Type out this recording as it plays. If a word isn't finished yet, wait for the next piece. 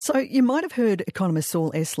So you might have heard economist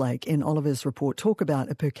Saul Eslake in Oliver's report talk about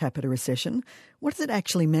a per capita recession. What does it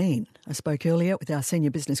actually mean? I spoke earlier with our senior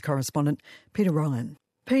business correspondent, Peter Ryan.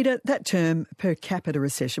 Peter, that term, per capita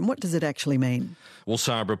recession, what does it actually mean? Well,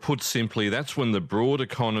 Sabra, put simply, that's when the broad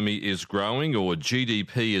economy is growing or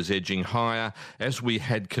GDP is edging higher, as we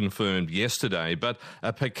had confirmed yesterday. But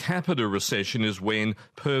a per capita recession is when,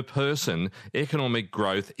 per person, economic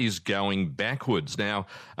growth is going backwards. Now,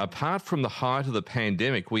 apart from the height of the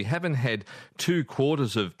pandemic, we haven't had 2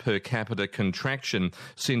 quarters of per capita contraction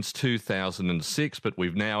since 2006, but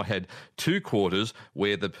we've now had 2 quarters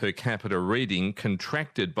where the per capita reading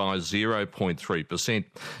contracted by 0.3%.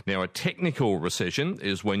 Now, a technical recession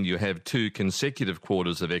is when you have 2 consecutive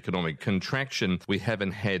quarters of economic contraction. We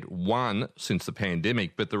haven't had one since the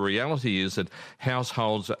pandemic, but the reality is that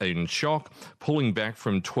households are in shock, pulling back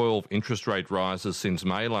from 12 interest rate rises since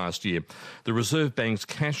May last year. The Reserve Bank's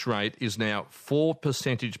cash rate is now 4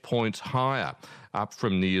 percentage points higher, up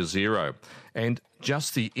from near zero. And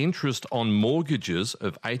just the interest on mortgages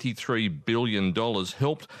of $83 billion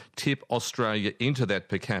helped tip Australia into that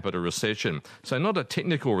per capita recession. So not a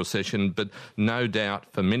technical recession, but no doubt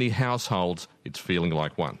for many households, it's feeling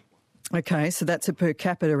like one. Okay, so that's a per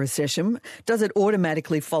capita recession. Does it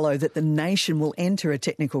automatically follow that the nation will enter a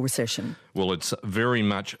technical recession? Well, it's very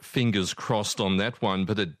much fingers crossed on that one,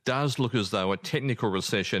 but it does look as though a technical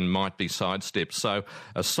recession might be sidestepped. So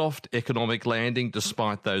a soft economic landing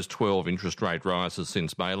despite those 12 interest rate rises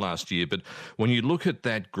since May last year. But when you look at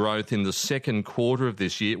that growth in the second quarter of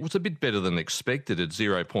this year, it was a bit better than expected at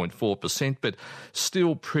 0.4%, but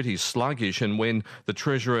still pretty sluggish. And when the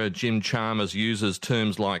Treasurer Jim Chalmers uses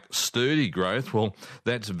terms like sturdy growth, well,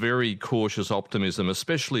 that's very cautious optimism,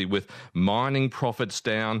 especially with mining profits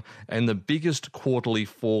down and the biggest quarterly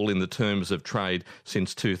fall in the terms of trade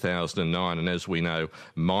since 2009. And as we know,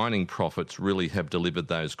 mining profits really have delivered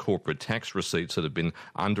those corporate tax receipts that have been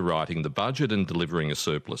underwriting the budget and delivering a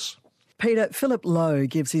surplus. Peter, Philip Lowe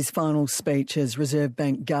gives his final speech as Reserve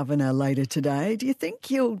Bank Governor later today. Do you think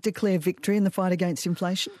he'll declare victory in the fight against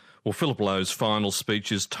inflation? Well, Philip Lowe's final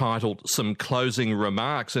speech is titled Some Closing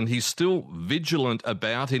Remarks, and he's still vigilant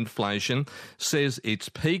about inflation, says it's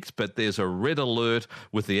peaked, but there's a red alert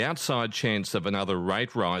with the outside chance of another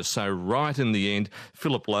rate rise. So right in the end,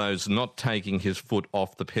 Philip Lowe's not taking his foot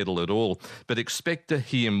off the pedal at all. But expect to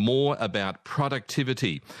hear more about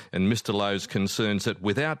productivity. And Mr Lowe's concerns that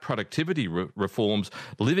without productivity reforms,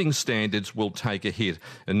 living standards will take a hit.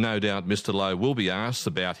 And no doubt Mr Lowe will be asked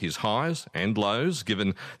about his highs and lows,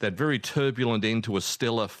 given that very turbulent end to a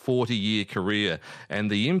stellar 40-year career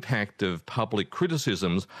and the impact of public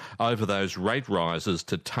criticisms over those rate rises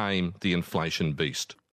to tame the inflation beast.